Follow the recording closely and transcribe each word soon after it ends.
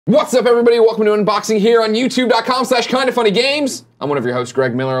What's up, everybody? Welcome to Unboxing here on youtube.com/kindafunnygames. I'm one of your hosts,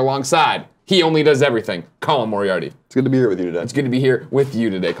 Greg Miller, alongside he only does everything, Colin Moriarty. It's good to be here with you today. It's good to be here with you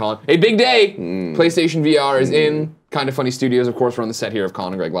today, Colin. A big day. PlayStation VR is in Kinda Funny Studios. Of course, we're on the set here of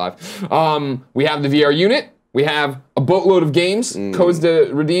Colin and Greg Live. We have the VR unit. We have a boatload of games, codes to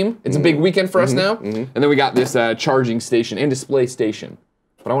redeem. It's a big weekend for us now. And then we got this charging station and display station.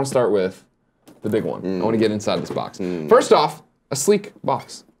 But I want to start with the big one. I want to get inside this box. First off, a sleek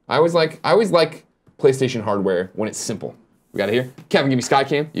box. I always like PlayStation hardware when it's simple. We got it here. Kevin, give me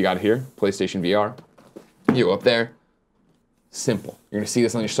Skycam. You got it here. PlayStation VR. You go up there. Simple. You're gonna see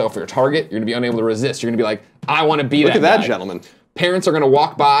this on yourself for your Target. You're gonna be unable to resist. You're gonna be like, I want to be that guy. Look at that, gentleman. Parents are gonna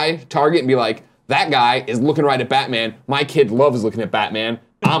walk by Target and be like, that guy is looking right at Batman. My kid loves looking at Batman.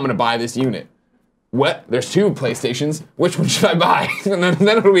 I'm gonna buy this unit. What? There's two PlayStations. Which one should I buy? And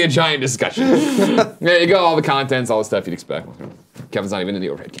then it'll be a giant discussion. There you go. All the contents, all the stuff you'd expect. Kevin's not even in the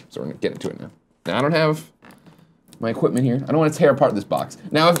overhead cam, so we're gonna get into it now. Now I don't have my equipment here. I don't want to tear apart this box.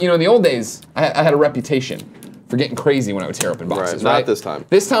 Now, if, in the old days, I had a reputation for getting crazy when I would tear open boxes. Not this time.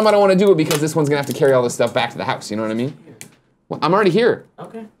 This time I don't want to do it because this one's gonna have to carry all this stuff back to the house. You know what I mean? Well, I'm already here.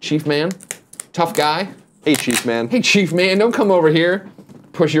 Okay. Chief man, tough guy. Hey, Chief man. Hey, Chief man, don't come over here,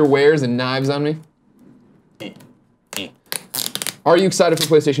 push your wares and knives on me. Are you excited for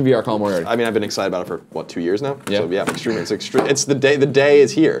PlayStation VR, Colin Moriarty? I mean, I've been excited about it for, what, 2 years now? Yeah. So yeah, extremely. It's the day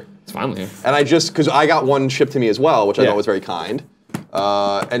is here. It's finally here. And because I got one shipped to me as well, which I thought was very kind.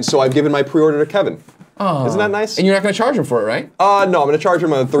 And so I've given my pre-order to Kevin. Oh. Isn't that nice? And you're not gonna charge him for it, right? No, I'm gonna charge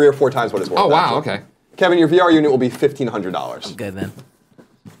him 3 or 4 times what it's worth. Oh, wow, okay. Kevin, your VR unit will be $1,500. Good then.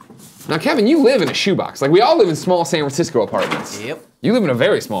 Now, Kevin, you live in a shoebox. Like, we all live in small San Francisco apartments. Yep. You live in a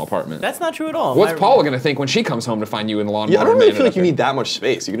very small apartment. That's not true at all. What's Paula gonna think when she comes home to find you in the lawn? Yeah, I don't really feel like you need that much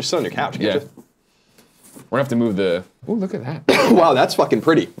space. You can just sit on your couch, can't you? We're gonna have to move the... Ooh, look at that. Wow, that's fucking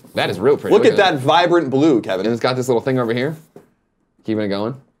pretty. That is real pretty. Look at that vibrant blue, Kevin. And it's got this little thing over here. Keeping it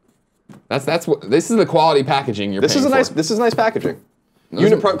going. This is the quality packaging you're paying for. This is nice packaging.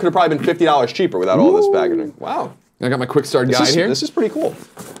 Unit could have probably been $50 cheaper without all this packaging. Wow. I got my quick start guide here. This is pretty cool.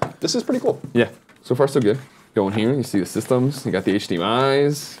 This is pretty cool. Yeah. So far, so good. Go in here, you see the systems, you got the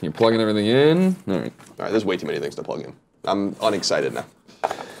HDMI's, you're plugging everything in. All right, there's way too many things to plug in. I'm unexcited now.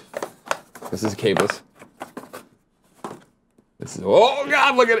 This is cableless. This is, oh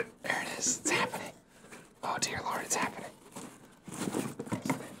God, look at it. There it is, it's happening. Oh dear Lord, it's happening.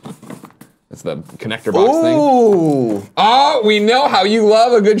 That's the connector box thing. Oh, we know how you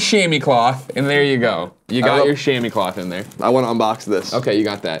love a good chamois cloth, and there you go. You got your chamois cloth in there. I want to unbox this. Okay, you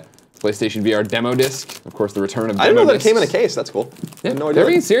got that. PlayStation VR demo disc. Of course, the return of demo discs. I didn't know that it came in a case. That's cool. Yeah, no idea. They're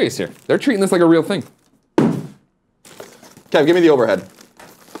being serious here. They're treating this like a real thing. Kev, give me the overhead.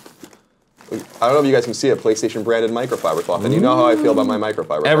 I don't know if you guys can see a PlayStation branded microfiber cloth, and you know how I feel about my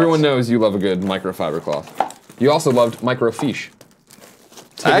microfiber Everyone knows you love a good microfiber cloth. You also loved microfiche.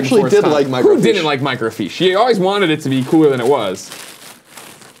 I actually did like microfiche. Who didn't like microfiche? You always wanted it to be cooler than it was.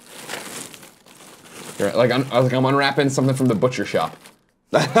 Like I'm unwrapping something from the butcher shop.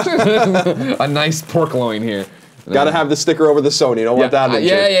 A nice pork loin here. Gotta have the sticker over the Sony. You don't want that in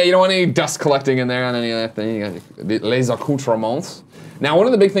Yeah, you don't want any dust collecting in there on any of that thing. You got les accoutrements. Now, one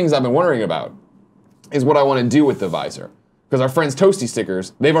of the big things I've been wondering about is what I want to do with the visor. Because our friends Toasty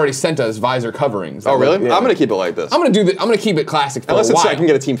Stickers, they've already sent us visor coverings. Oh, really? Yeah. I'm gonna keep it like this. I'm gonna keep it classic for Unless a while. I can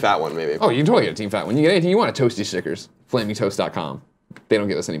get a Team Fat one, maybe. Oh, you can totally get a Team Fat one. You can get anything you want at Toasty Stickers. FlamingToast.com. They don't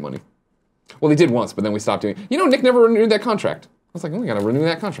give us any money. Well, they did once, but then we stopped doing it. Nick never renewed that contract. I was like, we gotta renew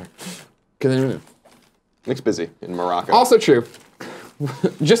that contract. Because they renewed. Nick's busy in Morocco. Also true.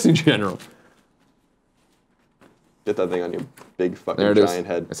 Just in general. Get that thing on your big fucking giant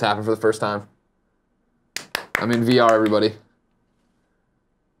head. It's happened for the first time. I'm in VR, everybody.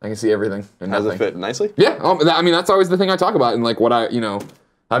 I can see everything and nothing. Does it fit nicely? Yeah, I mean, that's always the thing I talk about, and like what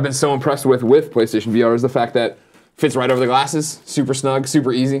I've been so impressed with PlayStation VR is the fact that it fits right over the glasses, super snug,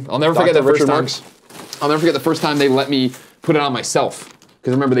 super easy. I'll never forget the first time. I'll never forget the first time they let me put it on myself.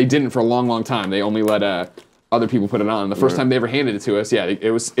 Because remember, they didn't for a long, long time. They only let other people put it on. The first time they ever handed it to us, yeah,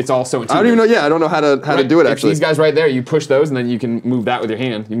 it's all so intuitive. I don't even know. Yeah, I don't know how to do it actually. These guys right there, you push those, and then you can move that with your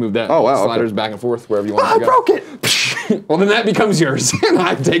hand. You move that sliders back and forth wherever you want it to go. I broke it. Well, then that becomes yours, and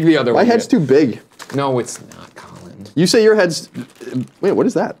I take the other one. My head's too big. No, it's not, Colin. You say your head's. Wait, what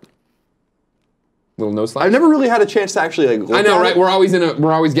is that? Little nose slide. I've never really had a chance to actually like. I know, right? We're always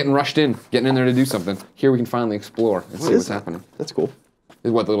getting rushed in, getting in there to do something. Here we can finally explore and see what's happening. That's cool.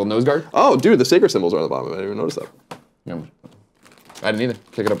 Is what, the little nose guard? Oh, dude, the sacred symbols are on the bottom. I didn't even notice that. Yeah. I didn't either.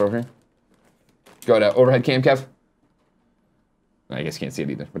 Pick it up over here. Go to overhead cam, Kev. I guess you can't see it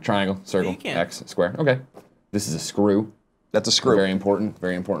either. But triangle, circle, X, square. Okay. This is a screw. That's a screw. Very important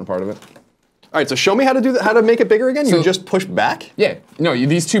part of it. All right, so show me how to do that. How to make it bigger again? So, you just push back? Yeah. No,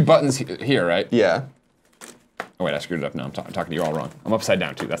 these two buttons here, right? Yeah. Oh wait, I screwed it up. No, I'm talking to you all wrong. I'm upside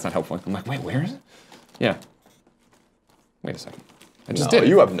down too. That's not helpful. I'm like, wait, where is it? Yeah. Wait a second. I just did it.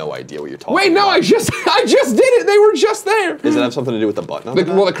 You have no idea what you're talking about. Wait, no, I just did it. They were just there. Does it have something to do with the button?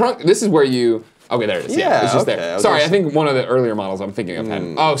 Well, the crunk. This is where you. Okay, there it is. Yeah, it's just okay. there. Sorry, I think one of the earlier models I'm thinking of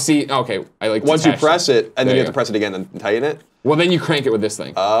had. Oh, see, okay, I like. Once you press it, and then you have to press it again and tighten it. Well, then you crank it with this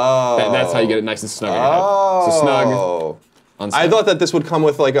thing. Oh. That's how you get it nice and snug. So snug. I thought that this would come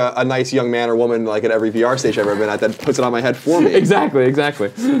with like a nice young man or woman like at every VR station I've ever been at that puts it on my head for me. Exactly.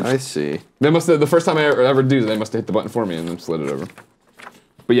 I see. They must have, the first time I ever do, they must have hit the button for me and then slid it over.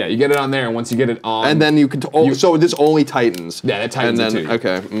 But yeah, you get it on there, and once you get it on, and then you can. So this only tightens. Yeah, it tightens and then, it too.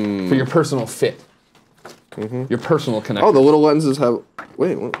 Okay. For your personal fit. Your personal connector. Oh, the little lenses have.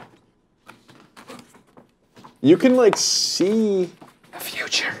 Wait. What? You can like see the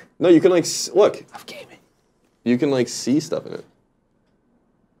future. No, you can like look. Of gaming. You can like see stuff in it.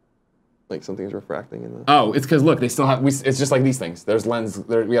 Like something's refracting in the. Oh, it's because look, they still have. It's just like these things. There's lens.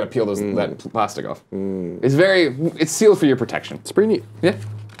 We got to peel that plastic off. It's sealed for your protection. It's pretty neat. Yeah.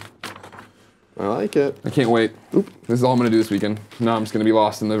 I like it. I can't wait. Oop. This is all I'm gonna do this weekend. No, I'm just gonna be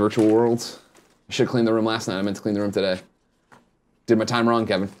lost in the virtual worlds. I should have cleaned the room last night. I meant to clean the room today. Did my time wrong,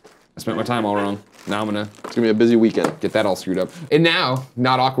 Kevin. I spent my time all wrong. Now I'm gonna. It's gonna be a busy weekend. Get that all screwed up. And now,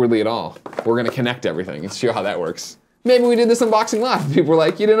 not awkwardly at all, we're gonna connect everything and show how that works. Maybe we did this unboxing live. People were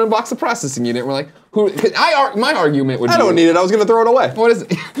like, "You didn't unbox the processing unit." We're like, "Who?" My argument would be, I don't need it. I was gonna throw it away. What is it?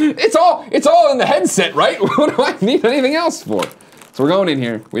 It's all in the headset, right? What do I need anything else for? So we're going in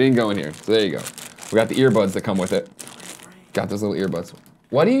here. We didn't go in here. So there you go. We got the earbuds that come with it. Got those little earbuds.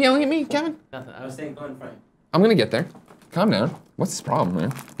 What are you yelling at me, Kevin? Nothing. I was saying go in front. I'm gonna get there. Calm down. What's this problem,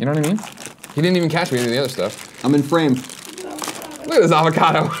 man? You know what I mean? He didn't even catch me any of the other stuff. I'm in frame. Look at this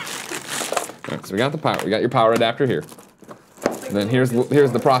avocado. Right, so we got the power. We got your power adapter here. And then here's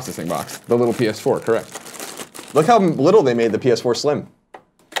the processing box. The little PS4, correct. Look how little they made the PS4 Slim.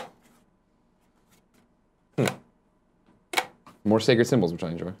 More sacred symbols, which I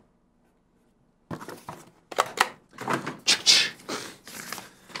enjoy.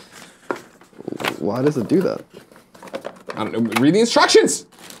 Why does it do that? I don't know. Read the instructions.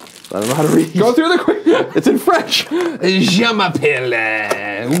 I don't know how to read. Go through the quick. It's in French. Je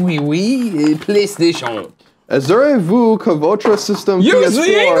m'appelle. Oui, PlayStation. Assurez-vous que votre system Use PS4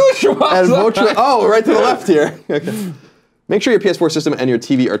 the English and ones. votre right to the left here. Okay. Make sure your PS4 system and your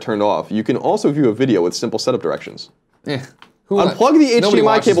TV are turned off. You can also view a video with simple setup directions. Yeah. Unplug the Nobody HDMI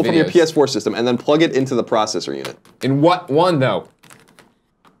watches cable from your videos. PS4 system and then plug it into the processor unit. In what one though?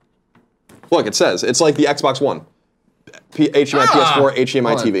 Look, it says it's like the Xbox One. HDMI PS4,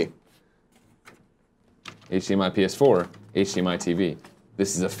 HDMI TV. HDMI PS4, HDMI TV.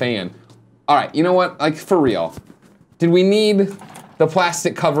 This is a fan. All right, you know what? Like, for real. Did we need the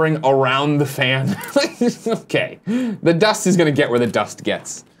plastic covering around the fan? Okay. The dust is gonna get where the dust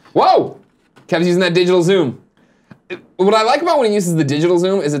gets. Whoa! Kevin's using that digital zoom. What I like about when he uses the digital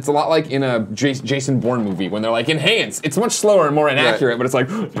zoom is it's a lot like in a Jason Bourne movie when they're like, enhance. It's much slower and more inaccurate, but it's like...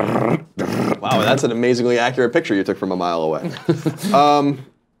 Wow, that's an amazingly accurate picture you took from a mile away. All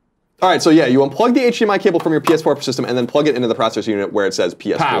right, so yeah, you unplug the HDMI cable from your PS4 system and then plug it into the processor unit where it says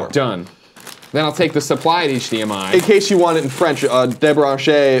PS4. Pow, done. Then I'll take the supplied HDMI. In case you want it in French,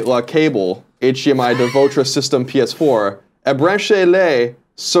 débranchez la cable HDMI de votre système PS4 et branchez-le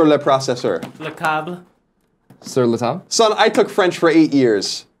sur le processeur. Le câble. Sur le table? Son, I took French for 8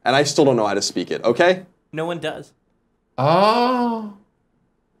 years, and I still don't know how to speak it, okay? No one does. Oh.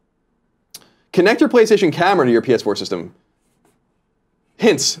 Connect your PlayStation camera to your PS4 system.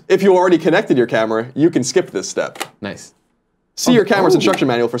 Hints, if you already connected your camera, you can skip this step. Nice. See your camera's instruction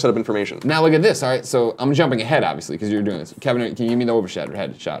manual for setup information. Now look at this, all right? So I'm jumping ahead, obviously, because you're doing this. Kevin, can you give me the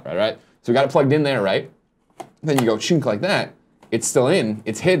overhead shot, right? So we got it plugged in there, right? Then you go chunk like that. It's still in,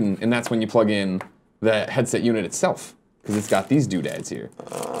 it's hidden, and that's when you plug in the headset unit itself, because it's got these doodads here.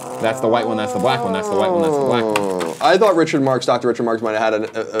 That's the white one, that's the black one, that's the white one, that's the black one. I thought Dr. Richard Marks might have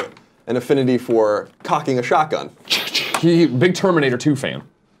had an affinity for cocking a shotgun. Big Terminator 2 fan. All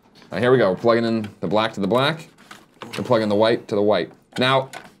right, here we go, plugging in the black to the black, and plugging the white to the white. Now,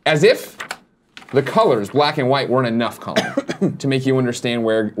 as if the colors, black and white, weren't enough, Colin, to make you understand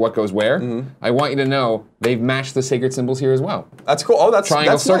what goes where, I want you to know they've matched the sacred symbols here as well. That's cool. Oh, that's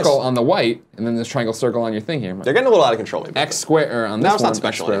triangle that's circle nice. on the white, and then there's triangle circle on your thing here. They're getting a little out of control. Maybe. X square on this now it's one, not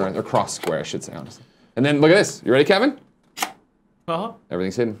special X square, anymore. or cross square, I should say, honestly. And then look at this. You ready, Kevin? Uh-huh.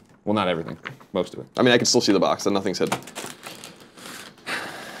 Everything's hidden. Well, not everything. Most of it. I mean, I can still see the box, so nothing's hidden.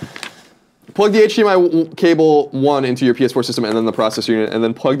 Plug the HDMI cable 1 into your PS4 system and then the processor unit, and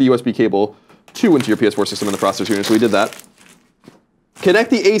then plug the USB cable 2 into your PS4 system and the processor unit. So we did that. Connect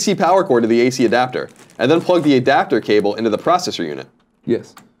the AC power cord to the AC adapter, and then plug the adapter cable into the processor unit.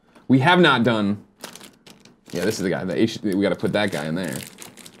 Yes. We have not done. Yeah, this is the guy. We got to put that guy in there.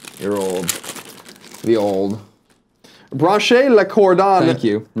 The old. Branchez le cordon Thank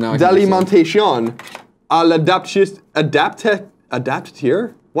you. Now I can d'alimentation à l'adapteur.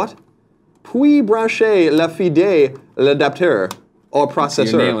 What? Puis branchez le fide l'adapteur au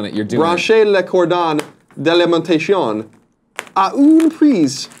processeur. You're nailing it. You're doing Branchez le cordon d'alimentation à une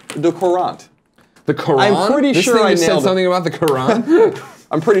prise de courant. The Quran? I'm pretty this sure thing I just said nailed it. something about the Quran?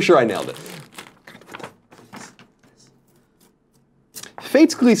 I'm pretty sure I nailed it.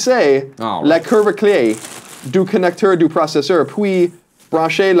 Faites glisser Oh, la right. curve clé du connecteur du processeur, puis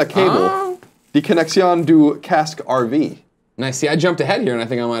branchez le cable Oh. de connexion du casque RV. Nice. See, I jumped ahead here, and I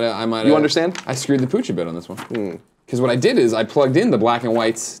think I might have. You understand? I screwed the pooch a bit on this one. Because what I did is I plugged in the black and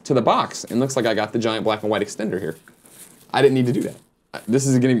whites to the box, and looks like I got the giant black and white extender here. I didn't need to do that. This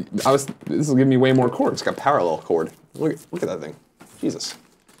is gonna be. This will give me way more cords. It's got parallel cord. Look at that thing. Jesus.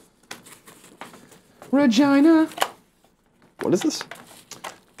 Regina. What is this?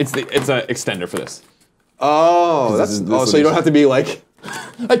 It's a extender for this. Oh, This is so you don't have to be like.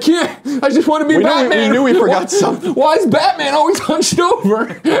 I can't. I just want to be Batman. We knew we forgot something. Why is Batman always hunched over?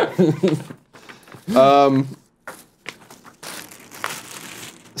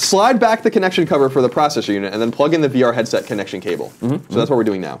 Slide back the connection cover for the processor unit, and then plug in the VR headset connection cable. So that's what we're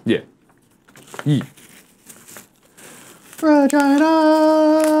doing now. Yeah.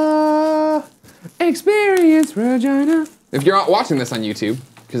 Regina. Experience Regina. If you're not watching this on YouTube,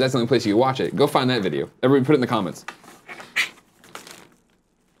 because that's the only place you can watch it, go find that video. Everybody put it in the comments.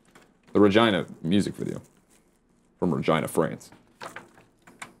 The Regina music video from Regina, France.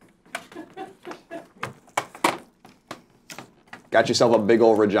 Got yourself a big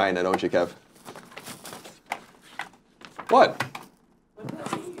old Regina, don't you, Kev? What?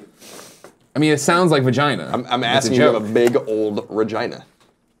 I mean, it sounds like vagina. I'm It's asking a you to joke. have a big old Regina.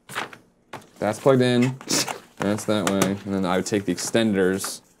 That's plugged in. That's that way. And then I would take the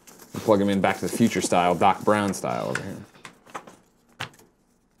extenders and plug them in Back to the Future style, Doc Brown style over here.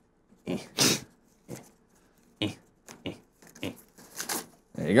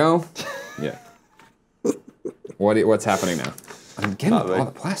 There you go. Yeah. What's happening now? I'm getting all Nothing.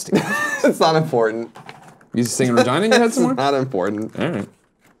 the plastic. It's not important. You just singing Regina in your head It's somewhere? not important. All right.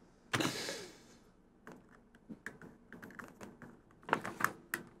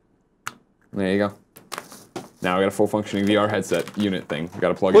 There you go. Now we got a full functioning VR headset unit thing. We got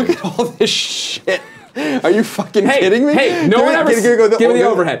to plug Look it in. at all this shit. Are you fucking kidding me? Hey, no one ever give me the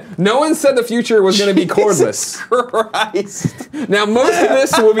overhead. No one said the future was going to be cordless. Christ. Now most of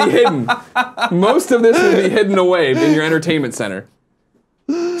this will be hidden. Most of this will be hidden away in your entertainment center.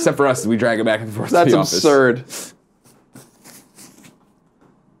 Except for us, as we drag it back and forth That's to the office. absurd.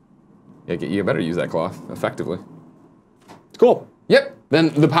 Yeah, you better use that cloth effectively. Cool. Yep. Then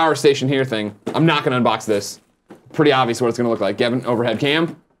the power station here thing. I'm not going to unbox this. Pretty obvious what it's going to look like. Gavin, overhead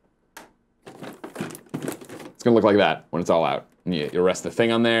cam. It's going to look like that when it's all out. And you rest the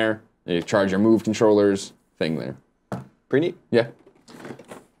thing on there. You charge your Move controllers. Thing there. Pretty neat. Yeah.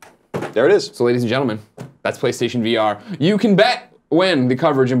 There it is. So ladies and gentlemen, that's PlayStation VR. You can bet when the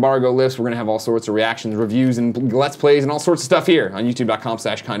coverage embargo lifts, we're going to have all sorts of reactions, reviews, and Let's Plays, and all sorts of stuff here on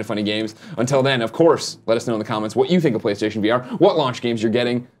youtube.com/kindafunnygames. Until then, of course, let us know in the comments what you think of PlayStation VR, what launch games you're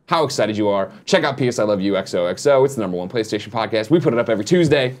getting, how excited you are. Check out PS I Love You XOXO. It's the #1 PlayStation podcast. We put it up every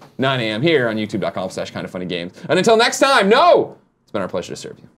Tuesday, 9 a.m. here on youtube.com/kindafunnygames. And until next time, it's been our pleasure to serve you.